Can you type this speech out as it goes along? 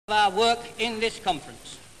our work in this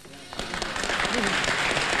conference.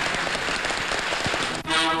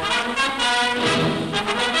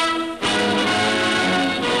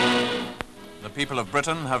 The people of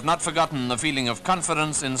Britain have not forgotten the feeling of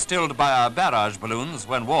confidence instilled by our barrage balloons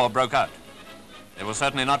when war broke out. They will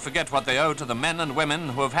certainly not forget what they owe to the men and women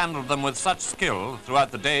who have handled them with such skill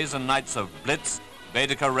throughout the days and nights of Blitz,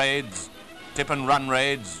 Baedeker raids, tip and run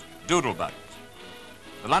raids, doodlebugs.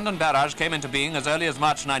 The London barrage came into being as early as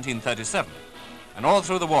March 1937, and all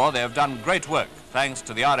through the war they have done great work thanks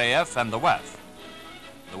to the RAF and the WAF.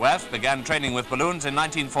 The WAF began training with balloons in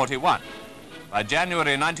 1941. By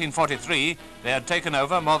January 1943, they had taken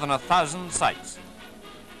over more than 1,000 sites.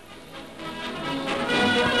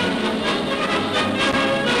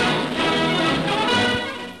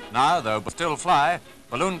 Now, though still fly,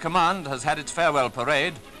 Balloon Command has had its farewell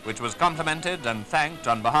parade, which was complimented and thanked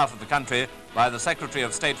on behalf of the country by the Secretary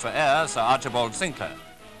of State for Air, Sir Archibald Sinclair.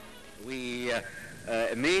 We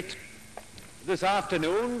meet this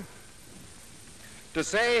afternoon to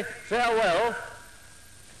say farewell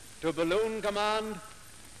to Balloon Command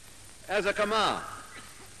as a command.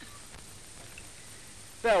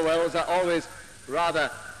 Farewells are always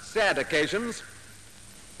rather sad occasions,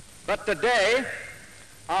 but today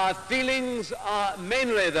our feelings are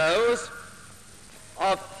mainly those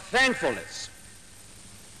of thankfulness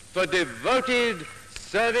for devoted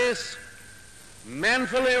service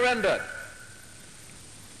manfully rendered,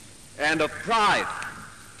 and of pride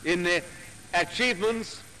in the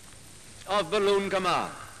achievements of Balloon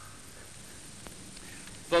Command.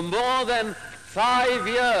 For more than 5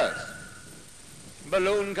 years,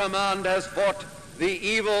 Balloon Command has fought the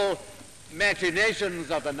evil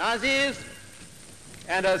machinations of the Nazis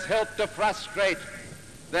and has helped to frustrate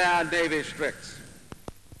their knavish tricks.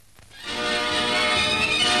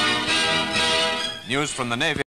 News from the Navy.